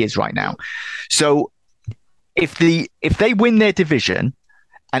AFC is right now. So if they win their division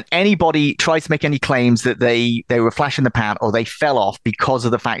and anybody tries to make any claims that they were a flash in the pan or they fell off because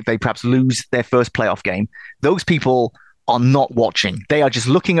of the fact they perhaps lose their first playoff game, those people are not watching. They are just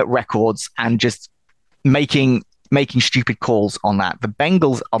looking at records and just making stupid calls on that. The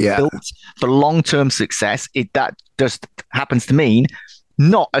Bengals are built for long-term success. That just happens to mean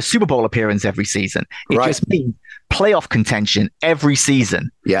not a Super Bowl appearance every season. It just means playoff contention every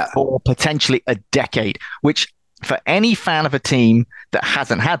season for potentially a decade, which for any fan of a team that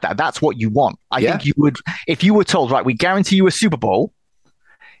hasn't had that, that's what you want. I think you would, if you were told, right, we guarantee you a Super Bowl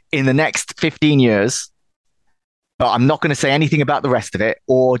in the next 15 years, but I'm not going to say anything about the rest of it.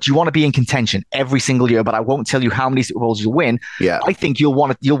 Or do you want to be in contention every single year, but I won't tell you how many Super Bowls you'll win? Yeah. I think you'll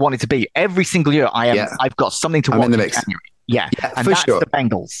want it to be every single year. I've got something to watch in the mix. Yeah, and that's the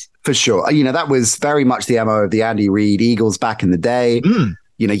Bengals. For sure. That was very much the MO of the Andy Reid Eagles back in the day.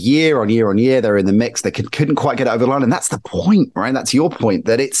 Year on year on year, they're in the mix. They couldn't quite get it over the line. And that's the point, right? That's your point,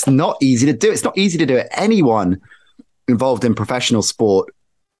 that it's not easy to do. It's not easy to do it. Anyone involved in professional sport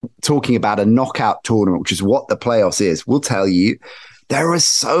talking about a knockout tournament, which is what the playoffs is, will tell you there are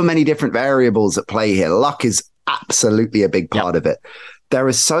so many different variables at play here. Luck is absolutely a big part of it. There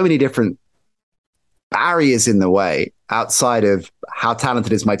are so many different barriers in the way outside of how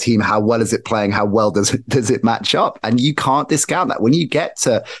talented is my team, how well is it playing, how well does it match up, and you can't discount that. When you get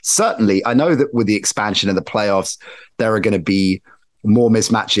to, certainly, I know that with the expansion of the playoffs, there are going to be more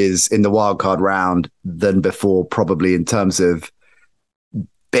mismatches in the wildcard round than before, probably in terms of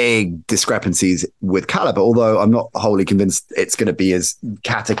big discrepancies with caliber, although I'm not wholly convinced it's going to be as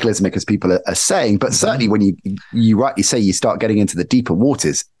cataclysmic as people are saying. But certainly when you rightly say you start getting into the deeper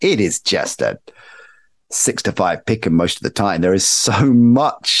waters, it is just 6-5 pick 'em most of the time. There is so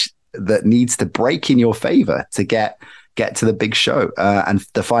much that needs to break in your favor to get to the big show and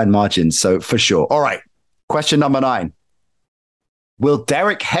define margins. So for sure. All right. Question number 9. Will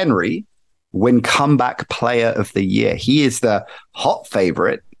Derrick Henry win comeback player of the year? He is the hot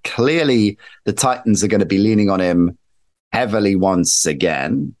favorite. Clearly, the Titans are going to be leaning on him heavily once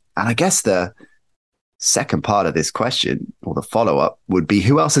again. And I guess the second part of this question, or the follow-up, would be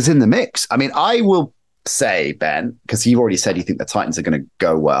who else is in the mix? I mean, I will say, Ben, because you've already said you think the Titans are going to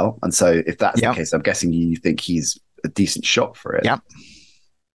go well. And so if that's the case, I'm guessing you think he's a decent shot for it. Yeah.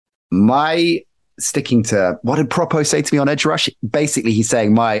 My sticking to what did Propo say to me on Edge Rush? Basically, he's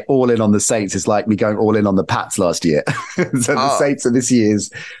saying my all in on the Saints is like me going all in on the Pats last year. So the Saints are this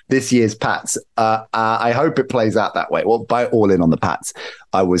year's Pats. I hope it plays out that way. Well, by all in on the Pats,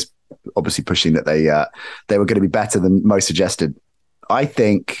 I was obviously pushing that they were going to be better than most suggested. I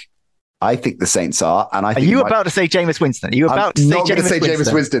think the Saints are, and I think. Are you about to say Jameis Winston? Are you about to say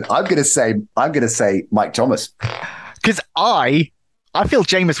Jameis Winston? I'm going to say Mike Thomas, because I feel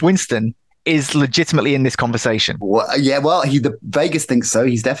Jameis Winston is legitimately in this conversation. Well, the Vegas thinks so.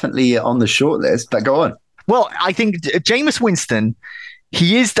 He's definitely on the short list. But go on. Well, I think Jameis Winston,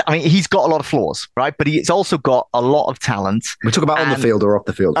 he's got a lot of flaws, right? But he's also got a lot of talent. We talk about on the field or off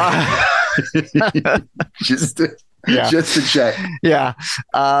the field. Just to check. Yeah.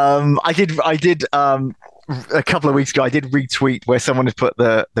 I did a couple of weeks ago, I did retweet where someone had put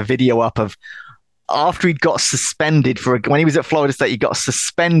the video up of after he'd got suspended when he was at Florida State, he got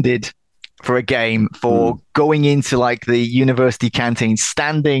suspended for a game for going into like the university canteen,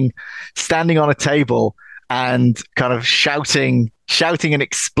 standing on a table and kind of shouting an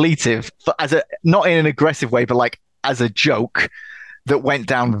expletive not in an aggressive way, but like as a joke that went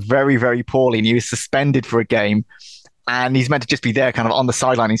down very, very poorly. And he was suspended for a game, and he's meant to just be there kind of on the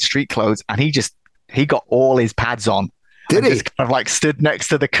sideline in street clothes. And he got all his pads on. Did he? Just kind of like stood next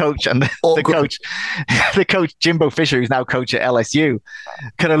to the coach, and the coach, Jimbo Fisher, who's now coach at LSU,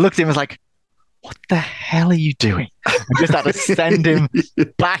 kind of looked at him and was like, what the hell are you doing? And just had to send him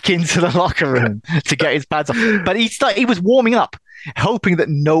back into the locker room to get his pads on. But he was warming up, hoping that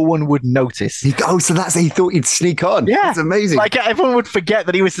no one would notice. He thought he'd sneak on. Yeah. That's amazing. Like everyone would forget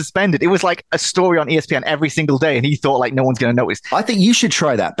that he was suspended. It was like a story on ESPN every single day, and he thought like no one's going to notice. I think you should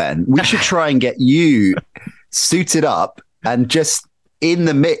try that, Ben. We should try and get you suited up and just in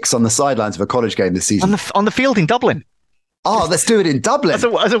the mix on the sidelines of a college game this season. On the field in Dublin. Oh, let's do it in Dublin.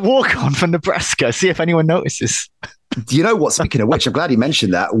 As a walk-on from Nebraska. See if anyone notices. Do you know what? Speaking of which, I'm glad you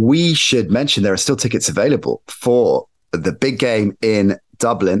mentioned that. We should mention there are still tickets available for the big game in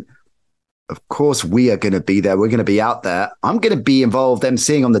Dublin. Of course, we are going to be there. We're going to be out there. I'm going to be involved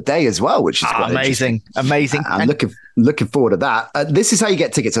emceeing on the day as well, which is quite amazing. I'm looking forward to that. This is how you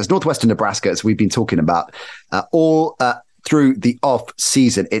get tickets. So it's Northwestern Nebraska, as we've been talking about all through the off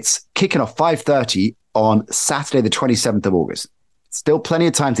season. It's kicking off 5:30 on Saturday, the 27th of August. Still plenty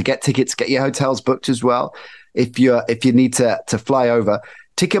of time to get tickets, get your hotels booked as well. If you need to fly over,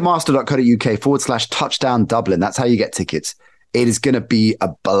 ticketmaster.co.uk/touchdown Dublin. That's how you get tickets. It is going to be a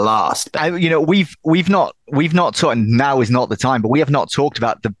blast. We've not talked, and now is not the time, but we have not talked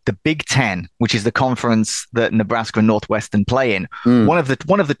about the Big Ten, which is the conference that Nebraska and Northwestern play in. One of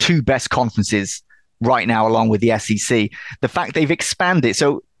the two best conferences right now, along with the SEC. The fact they've expanded.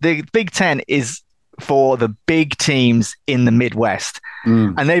 So the Big Ten is for the big teams in the Midwest.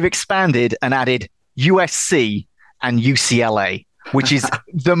 And they've expanded and added USC and UCLA, which is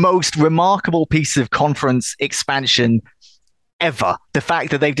the most remarkable piece of conference expansion ever. The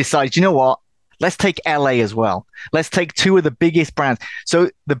fact that they've decided, you know what? Let's take LA as well. Let's take two of the biggest brands. So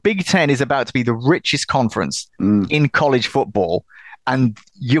the Big Ten is about to be the richest conference in college football. And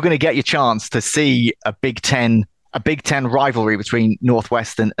you're going to get your chance to see a Big Ten rivalry between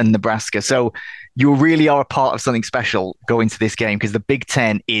Northwestern and Nebraska. So you really are a part of something special going to this game, because the Big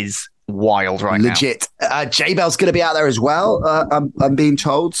Ten is wild right now. Legit. J-Bell's going to be out there as well, I'm being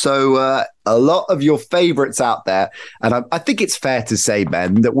told. So a lot of your favorites out there. And I think it's fair to say,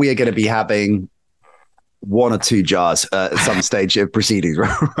 Ben, that we are going to be having one or two jars at some stage of proceedings,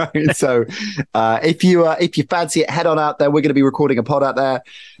 right? So if you fancy it, head on out there. We're going to be recording a pod out there,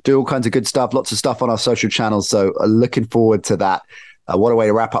 do all kinds of good stuff, lots of stuff on our social channels. So looking forward to that. What a way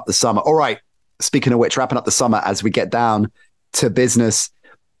to wrap up the summer. All right. Speaking of which, wrapping up the summer as we get down to business.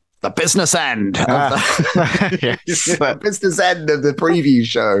 The business end of the business end of the preview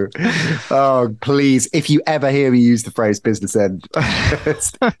show. Oh, please. If you ever hear me use the phrase business end,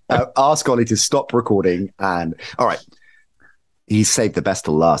 ask Ollie to stop recording. And all right, he's saved the best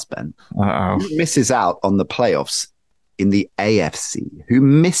till last, Ben. Uh-oh. Who misses out on the playoffs in the AFC? Who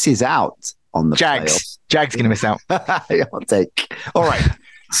misses out on the Jags. playoffs. Jags going to miss out. I'll take. All right.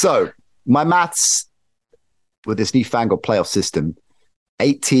 So my maths with this newfangled playoff system,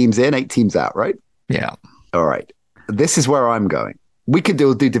 8 teams in, 8 teams out, right? Yeah. All right. This is where I'm going. We could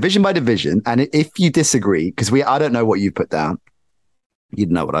do division by division. And if you disagree, because I don't know what you put down,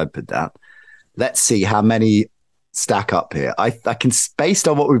 you'd know what I put down. Let's see how many stack up here. I can, based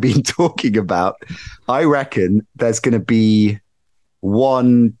on what we've been talking about, I reckon there's going to be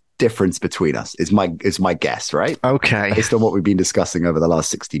one difference between us is my guess, right? Okay. Based on what we've been discussing over the last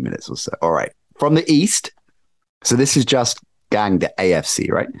 60 minutes or so. All right. From the East, so this is just ganged the AFC,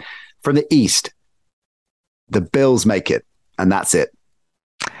 right? From the East, the Bills make it, and that's it.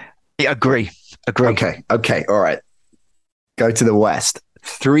 Yeah, agree. Okay. All right. Go to the West.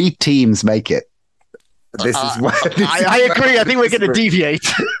 3 teams make it. This is where I agree. I think we're going to deviate.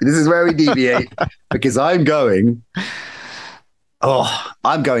 This is where we deviate because I'm going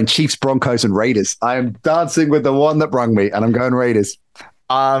Chiefs, Broncos, and Raiders. I am dancing with the one that brung me, and I'm going Raiders.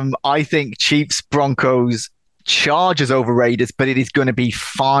 I think Chiefs, Broncos, Chargers over Raiders, but it is going to be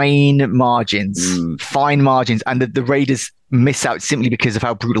fine margins, and the Raiders miss out simply because of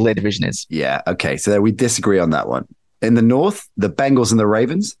how brutal their division is. Yeah. Okay. So we disagree on that one. In the North, the Bengals and the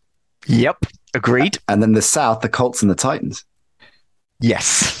Ravens. Yep. Agreed. And then the South, the Colts and the Titans.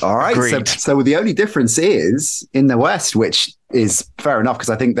 Yes. All right. Agreed. So the only difference is in the West, which is fair enough because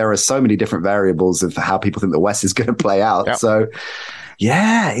I think there are so many different variables of how people think the West is going to play out. Yep. So,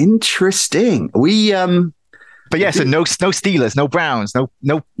 yeah, interesting. But yeah, so no Steelers, no Browns,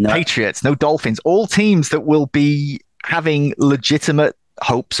 no Patriots, no Dolphins, all teams that will be having legitimate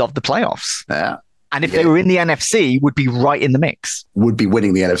hopes of the playoffs. Yeah. And if they were in the NFC, would be right in the mix. Would be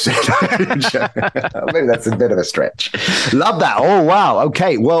winning the NFC. Maybe that's a bit of a stretch. Love that. Oh, wow.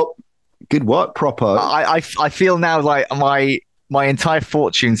 Okay. Well, good work, Propo. I feel now like my entire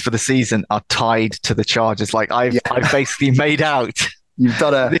fortunes for the season are tied to the Chargers. Like I've basically made out. You've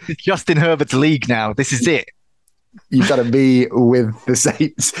done this is Justin Herbert's league now. This is it. You've got to be with the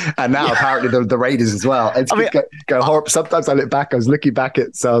Saints and now apparently the Raiders as well. It's go horrible. Sometimes I look back. I was looking back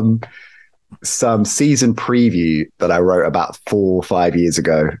at some season preview that I wrote about 4 or 5 years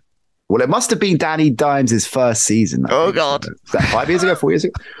ago. Well, it must have been Danny Dimes' first season. God. Is that 5 years ago, 4 years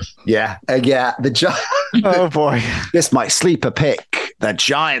ago? Yeah. Oh, boy. This might sleeper pick. The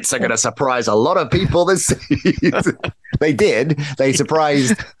Giants are going to surprise a lot of people this season. They did. They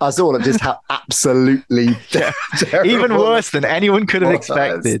surprised us all at just how absolutely terrible. Even worse than anyone could have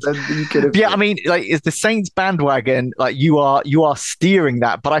expected. Yeah, I mean, like, is the Saints bandwagon, like you are steering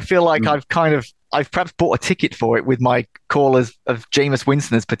that, but I feel like I've perhaps bought a ticket for it with my call of Jameis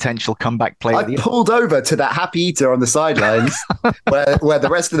Winston as potential comeback player. I pulled over to that happy eater on the sidelines where the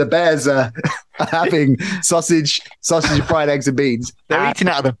rest of the Bears are having sausage, fried eggs and beans. They're eating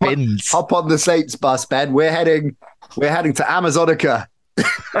out of the bins. Hop on the Saints bus, Ben. We're heading to Amazonica.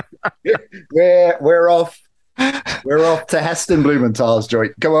 we're off to Heston Blumenthal's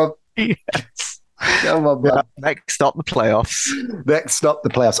joint. Come on. Yes. Come on, bud. Next stop, the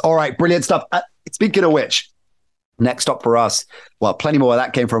playoffs. All right, brilliant stuff. Speaking of which, next stop for us, well, plenty more where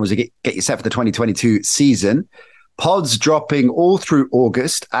that came from was to get you set for the 2022 season. Pods dropping all through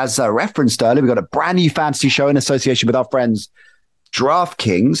August. As referenced earlier, we've got a brand new fantasy show in association with our friends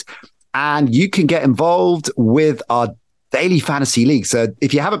DraftKings, and you can get involved with our daily fantasy league. So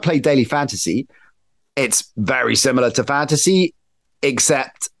if you haven't played daily fantasy, it's very similar to fantasy,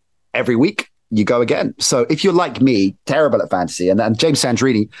 except every week you go again. So if you're like me, terrible at fantasy, and James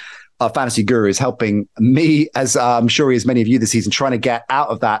Sandrini, our fantasy guru, is helping me, as I'm sure he is many of you this season, trying to get out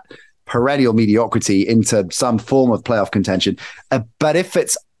of that perennial mediocrity into some form of playoff contention. But if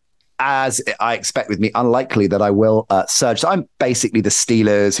it's, as I expect with me, unlikely that I will surge. So I'm basically the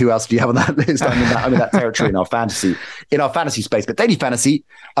Steelers. Who else do you have on that list? I'm in that territory in our fantasy space. But daily fantasy,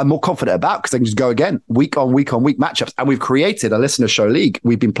 I'm more confident about because I can just go again, week on week matchups. And we've created a listener show league.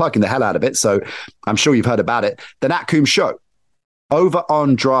 We've been plugging the hell out of it. So I'm sure you've heard about it. The Nat Coombs Show over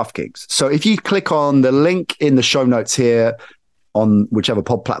on DraftKings. So if you click on the link in the show notes here on whichever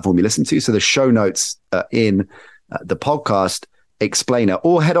pod platform you listen to, so the show notes in the podcast explainer,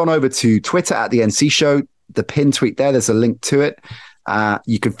 or head on over to Twitter at the NC Show, the pin tweet there's a link to it.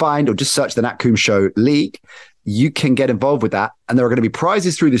 You can find, or just search the Nat Coombs Show League. You can get involved with that. And there are going to be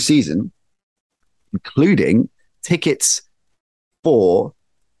prizes through the season, including tickets for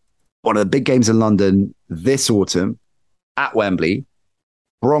one of the big games in London this autumn at Wembley,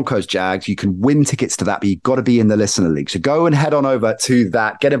 Broncos Jags. You can win tickets to that, but you've got to be in the listener league. So go and head on over to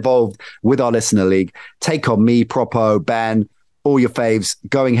that, get involved with our listener league, take on me, Propo, Ben, all your faves,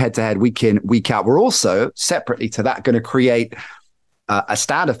 going head to head week in, week out. We're also separately to that going to create a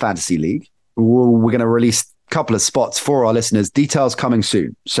standard fantasy league we're going to release a couple of spots for our listeners. Details coming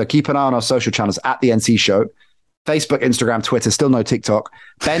soon. So keep an eye on our social channels at the NC Show. Facebook, Instagram, Twitter, still no TikTok.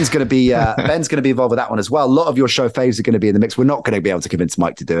 Ben's going to be involved with that one as well. A lot of your show faves are going to be in the mix. We're not going to be able to convince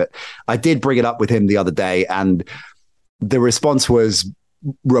Mike to do it. I did bring it up with him the other day, and the response was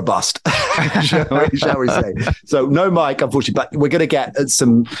robust, shall we say. So no Mike, unfortunately, but we're going to get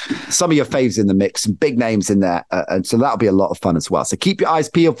some of your faves in the mix, some big names in there, and so that'll be a lot of fun as well. So keep your eyes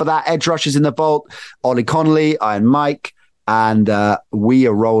peeled for that. Edge Rushers in the vault, Ollie Connolly, Iron Mike. And we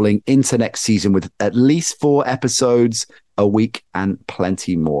are rolling into next season with at least 4 episodes a week and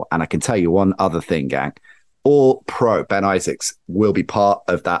plenty more. And I can tell you one other thing, gang. All Pro Ben Isaacs will be part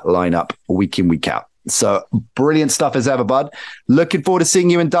of that lineup week in, week out. So brilliant stuff as ever, bud. Looking forward to seeing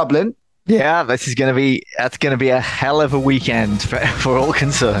you in Dublin. Yeah, that's going to be a hell of a weekend for all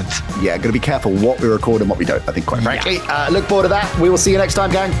concerned. Yeah, got to be careful what we record and what we don't, I think, quite frankly. Look forward to that. We will see you next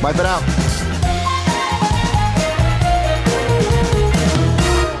time, gang. Bye for now.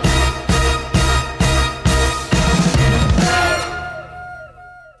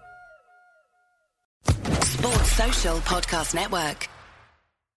 Social Podcast Network.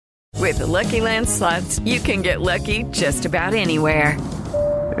 With the Lucky Land Slots, you can get lucky just about anywhere.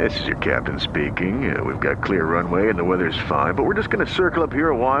 This is your captain speaking. We've got clear runway and the weather's fine, but we're just going to circle up here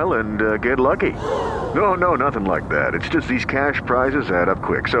a while and get lucky. No, nothing like that. It's just these cash prizes add up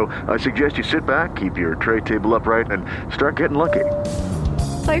quick. So I suggest you sit back, keep your tray table upright, and start getting lucky.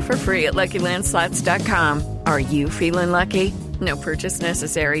 Play for free at LuckyLandSlots.com. Are you feeling lucky? No purchase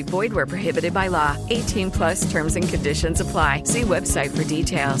necessary. Void where prohibited by law. 18+ terms and conditions apply. See website for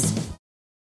details.